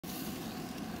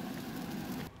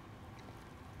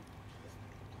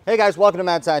Hey guys, welcome to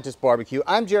Mad Scientist BBQ.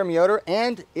 I'm Erica Yoder,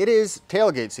 and it is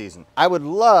tailgate season. I would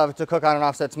love to cook on an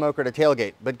offset smoker at a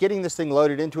tailgate, but getting this thing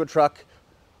loaded into a truck,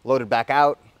 loaded back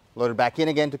out, loaded back in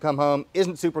again to come home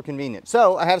isn't super convenient.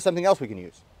 So I have something else we can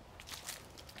use.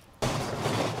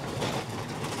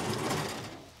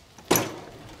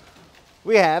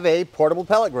 We have a portable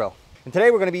pellet grill. And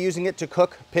today we're going to be using it to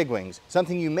cook pig wings,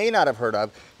 something you may not have heard of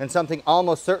and something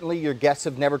almost certainly your guests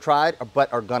have never tried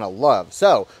but are gonna love.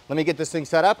 So let me get this thing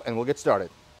set up and we'll get started.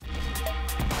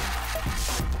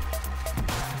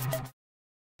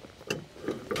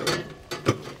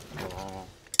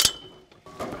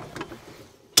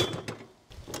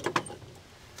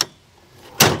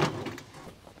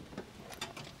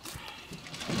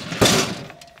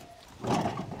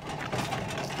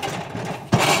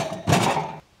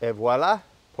 Et voila,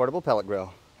 portable pellet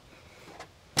grill.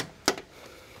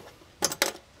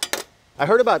 I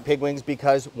heard about pig wings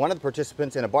because one of the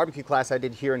participants in a barbecue class I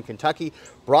did here in Kentucky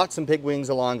brought some pig wings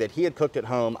along that he had cooked at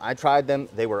home. I tried them,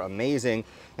 they were amazing.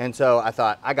 And so I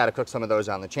thought, I gotta cook some of those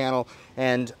on the channel.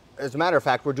 And as a matter of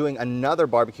fact, we're doing another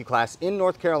barbecue class in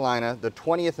North Carolina, the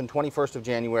 20th and 21st of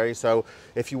January. So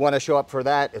if you want to show up for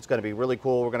that, it's going to be really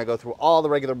cool. We're going to go through all the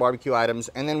regular barbecue items,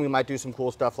 and then we might do some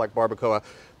cool stuff like barbacoa.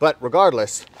 But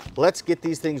regardless, let's get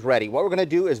these things ready. What we're going to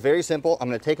do is very simple. I'm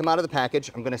going to take them out of the package.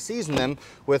 I'm going to season them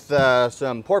with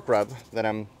some pork rub that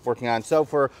I'm working on. So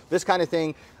for this kind of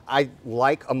thing, I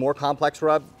like a more complex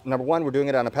rub. Number one, we're doing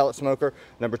it on a pellet smoker.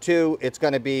 Number two, it's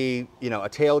going to be, a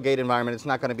tailgate environment. It's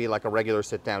not going to be like a regular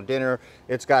sit-down dinner.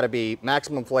 It's got to be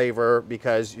maximum flavor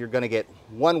because you're going to get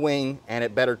one wing and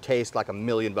it better taste like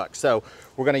 $1,000,000. So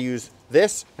we're going to use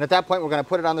this, and at that point, we're going to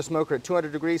put it on the smoker at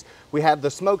 200 degrees. We have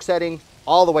the smoke setting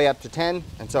all the way up to 10,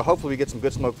 and so hopefully we get some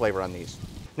good smoke flavor on these.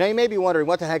 Now you may be wondering,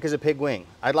 what the heck is a pig wing?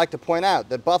 I'd like to point out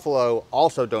that buffalo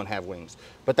also don't have wings,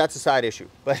 but that's a side issue.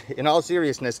 But in all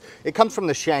seriousness, it comes from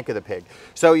the shank of the pig.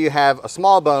 So you have a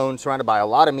small bone surrounded by a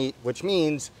lot of meat, which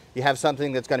means you have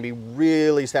something that's going to be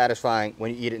really satisfying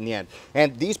when you eat it in the end.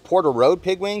 And these Porter Road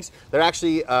pig wings, they're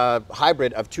actually a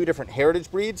hybrid of two different heritage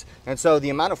breeds. And so the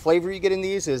amount of flavor you get in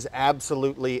these is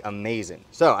absolutely amazing.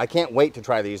 So I can't wait to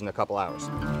try these in a couple hours.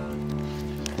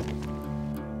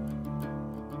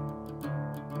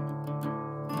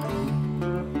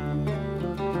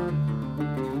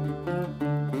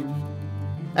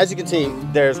 As you can see,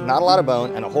 there's not a lot of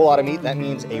bone and a whole lot of meat. That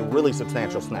means a really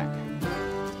substantial snack.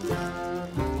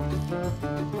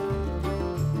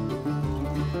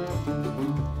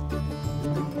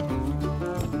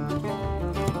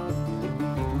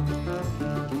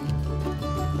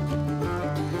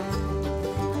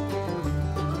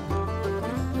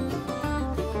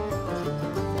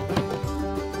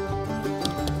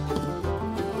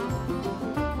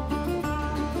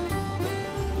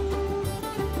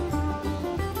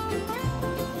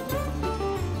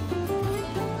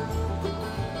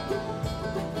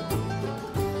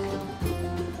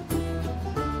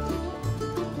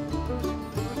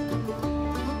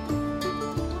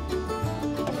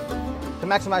 To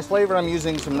maximize flavor, I'm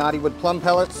using some Naughty Wood plum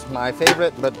pellets, my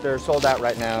favorite, but they're sold out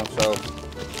right now, so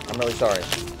I'm really sorry.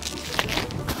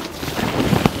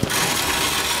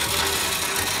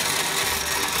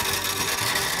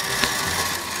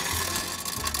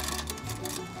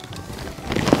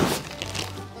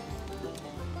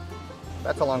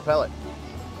 That's a long pellet.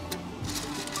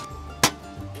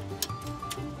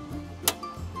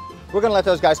 We're gonna let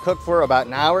those guys cook for about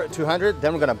an hour at 200,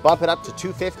 then we're gonna bump it up to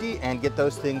 250 and get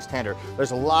those things tender.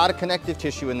 There's a lot of connective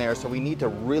tissue in there, so we need to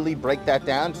really break that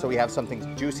down so we have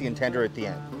something juicy and tender at the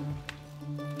end.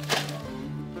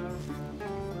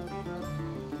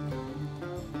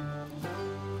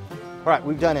 All right,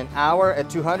 we've done an hour at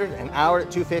 200, an hour at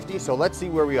 250, so let's see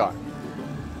where we are.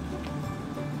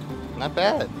 Not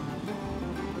bad.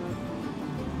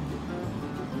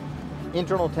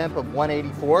 Internal temp of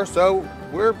 184, so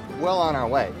we're well on our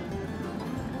way.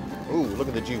 Ooh, look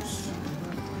at the juice.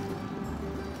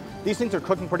 These things are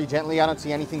cooking pretty gently. I don't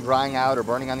see anything drying out or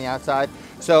burning on the outside.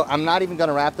 So I'm not even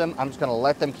gonna wrap them. I'm just gonna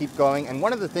let them keep going. And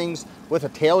one of the things with a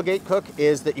tailgate cook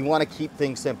is that you wanna keep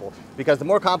things simple, because the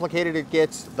more complicated it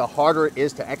gets, the harder it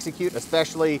is to execute,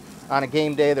 especially on a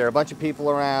game day. There are a bunch of people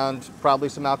around, probably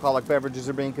some alcoholic beverages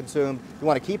are being consumed. You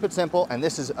wanna keep it simple, and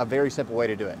this is a very simple way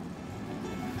to do it.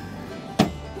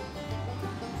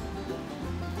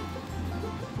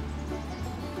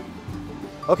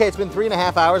 Okay, it's been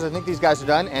 3.5 hours. I think these guys are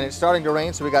done, and it's starting to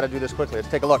rain, so we got to do this quickly. Let's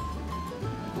take a look.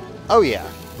 Oh yeah.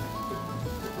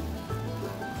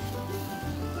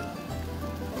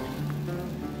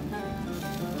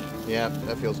 Yeah,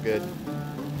 that feels good.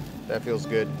 That feels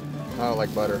good. I don't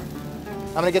like butter.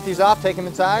 I'm gonna get these off, take them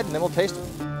inside, and then we'll taste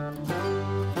them.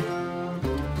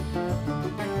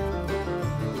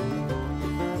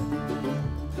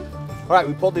 All right,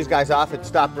 we pulled these guys off. It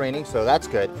stopped raining, so that's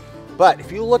good. But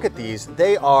if you look at these,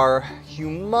 they are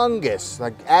humongous,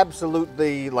 like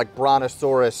absolutely like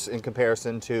brontosaurus in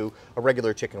comparison to a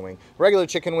regular chicken wing. Regular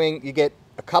chicken wing, you get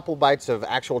a couple bites of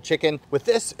actual chicken. With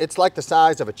this, it's like the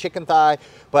size of a chicken thigh,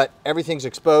 but everything's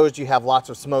exposed. You have lots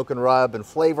of smoke and rub and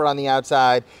flavor on the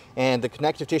outside, and the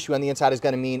connective tissue on the inside is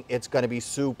gonna mean it's gonna be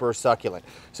super succulent.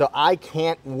 So I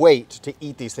can't wait to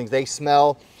eat these things. They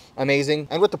smell amazing.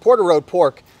 And with the Porter Road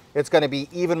pork, it's going to be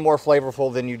even more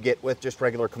flavorful than you'd get with just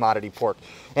regular commodity pork.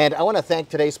 And I want to thank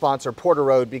today's sponsor, Porter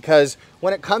Road, because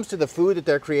when it comes to the food that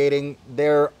they're creating,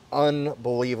 they're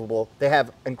unbelievable. They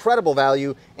have incredible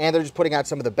value, and they're just putting out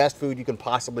some of the best food you can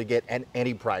possibly get at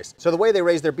any price. So the way they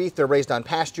raise their beef, they're raised on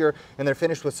pasture, and they're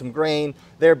finished with some grain.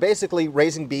 They're basically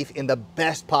raising beef in the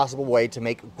best possible way to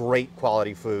make great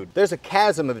quality food. There's a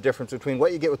chasm of difference between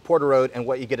what you get with Porter Road and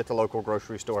what you get at the local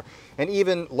grocery store. And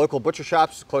even local butcher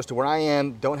shops close to where I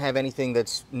am don't have anything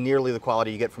that's nearly the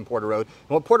quality you get from Porter Road. And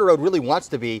what Porter Road really wants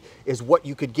to be is what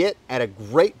you could get at a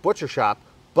great butcher shop,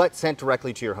 but sent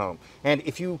directly to your home. And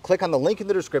if you click on the link in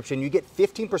the description, you get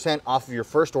 15% off of your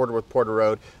first order with Porter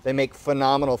Road. They make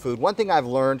phenomenal food. One thing I've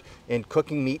learned in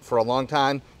cooking meat for a long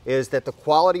time is that the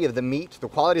quality of the meat, the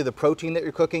quality of the protein that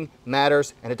you're cooking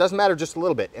matters, and it doesn't matter just a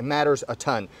little bit, it matters a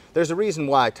ton. There's a reason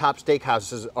why top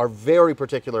steakhouses are very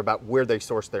particular about where they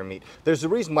source their meat. There's a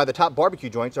reason why the top barbecue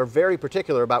joints are very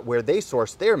particular about where they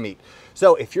source their meat.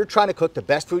 So if you're trying to cook the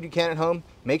best food you can at home,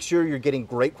 make sure you're getting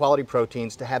great quality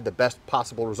proteins to have the best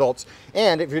possible results.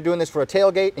 And if you're doing this for a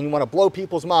tailgate and you want to blow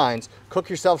people's minds, cook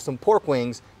yourself some pork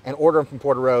wings and order them from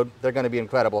Porter Road. They're going to be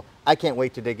incredible. I can't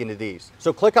wait to dig into these.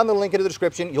 So click on the link in the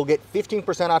description. You'll get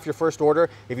 15% off your first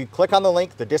order. If you click on the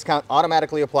link, the discount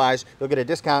automatically applies. You'll get a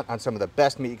discount on some of the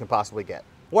best meat you can possibly get.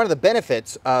 One of the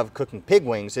benefits of cooking pig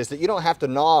wings is that you don't have to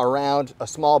gnaw around a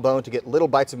small bone to get little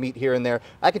bites of meat here and there.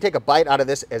 I can take a bite out of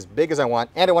this as big as I want,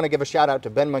 and I want to give a shout out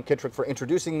to Ben Munkitrick for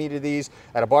introducing me to these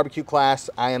at a barbecue class.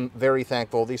 I am very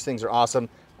thankful. These things are awesome.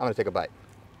 I'm going to take a bite.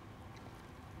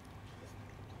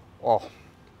 Oh.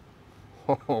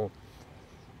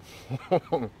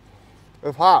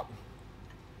 It's hot,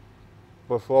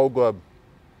 but so good.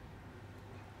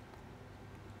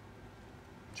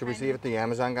 Should we see if the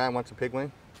Amazon guy wants a pig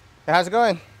wing? Hey, how's it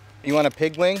going? You want a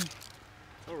pig wing?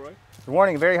 All right. Good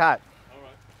morning, very hot. All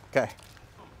right. Okay.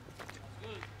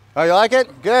 Oh, you like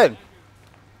it? Good.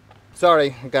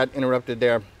 Sorry, I got interrupted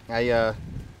there. I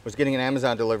was getting an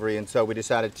Amazon delivery, and so we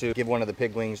decided to give one of the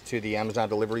pig wings to the Amazon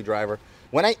delivery driver.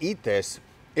 When I eat this,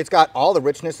 it's got all the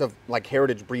richness of like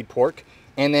heritage breed pork,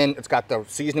 and then it's got the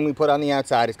seasoning we put on the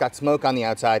outside, it's got smoke on the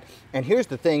outside. And here's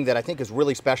the thing that I think is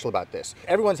really special about this.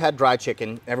 Everyone's had dry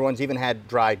chicken, everyone's even had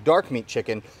dry dark meat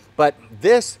chicken, but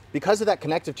this, because of that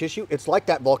connective tissue, it's like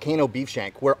that volcano beef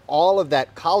shank where all of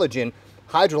that collagen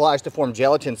hydrolyzed to form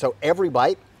gelatin, so every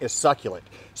bite is succulent.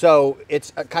 So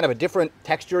it's a kind of a different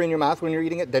texture in your mouth when you're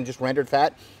eating it than just rendered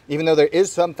fat, even though there is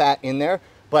some fat in there,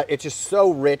 but it's just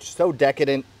so rich, so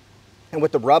decadent. And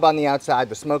with the rub on the outside,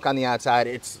 the smoke on the outside,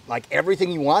 it's like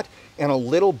everything you want in a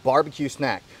little barbecue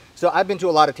snack. So I've been to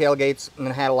a lot of tailgates and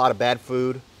had a lot of bad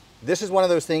food. This is one of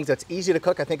those things that's easy to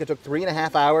cook. I think it took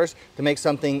 3.5 hours to make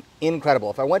something incredible.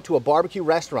 If I went to a barbecue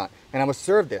restaurant and I was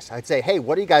served this, I'd say, hey,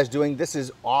 what are you guys doing? This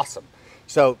is awesome.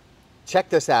 So check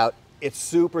this out. It's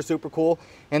super, super cool.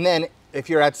 And then if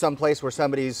you're at some place where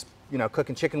somebody's, you know,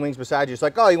 cooking chicken wings beside you, it's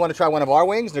like, oh, you want to try one of our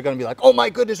wings? They're going to be like, oh my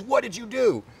goodness, what did you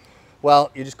do?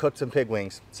 Well, you just cooked some pig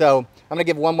wings. So I'm going to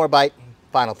give one more bite.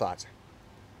 Final thoughts.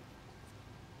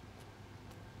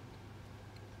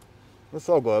 It's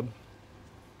so good.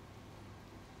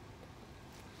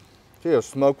 See a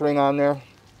smoke ring on there?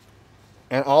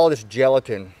 And all this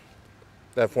gelatin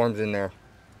that forms in there.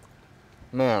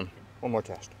 Man, one more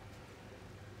test.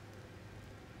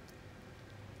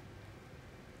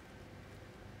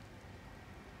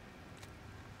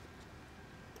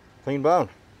 Clean bone.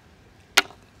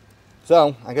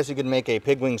 So, I guess you could make a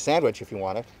pig wing sandwich if you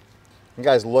wanted. You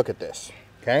guys look at this,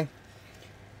 okay?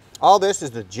 All this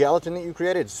is the gelatin that you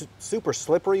created. It's super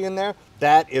slippery in there.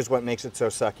 That is what makes it so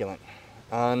succulent.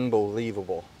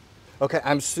 Unbelievable. Okay,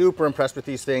 I'm super impressed with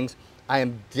these things. I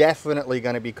am definitely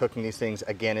going to be cooking these things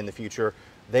again in the future.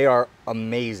 They are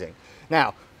amazing.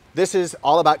 Now, this is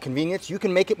all about convenience. You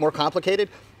can make it more complicated.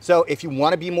 So if you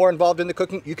want to be more involved in the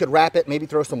cooking, you could wrap it, maybe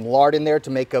throw some lard in there to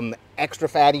make them extra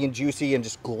fatty and juicy and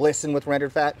just glisten with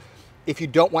rendered fat. If you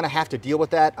don't want to have to deal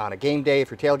with that on a game day, if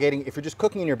you're tailgating, if you're just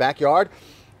cooking in your backyard,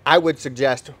 I would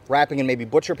suggest wrapping in maybe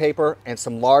butcher paper and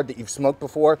some lard that you've smoked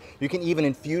before. You can even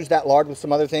infuse that lard with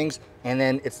some other things, and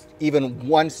then it's even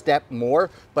one step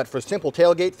more. But for simple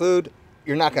tailgate food,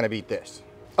 you're not going to beat this.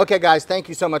 Okay, guys, thank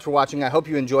you so much for watching. I hope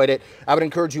you enjoyed it. I would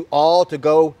encourage you all to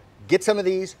go get some of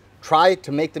these. Try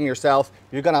to make them yourself.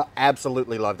 You're gonna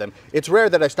absolutely love them. It's rare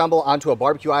that I stumble onto a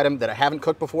barbecue item that I haven't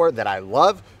cooked before that I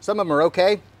love. Some of them are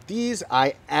okay. These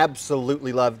I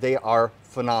absolutely love. They are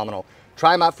phenomenal.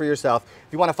 Try them out for yourself.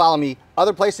 If you want to follow me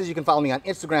other places, you can follow me on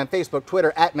Instagram, Facebook,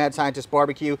 Twitter, at Mad Scientist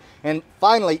BBQ. And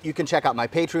finally, you can check out my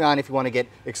Patreon if you want to get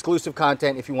exclusive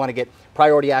content, if you want to get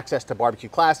priority access to barbecue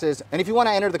classes, and if you want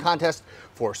to enter the contest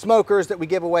for smokers that we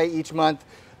give away each month,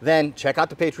 then check out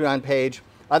the Patreon page.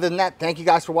 Other than that, thank you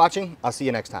guys for watching. I'll see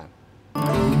you next time.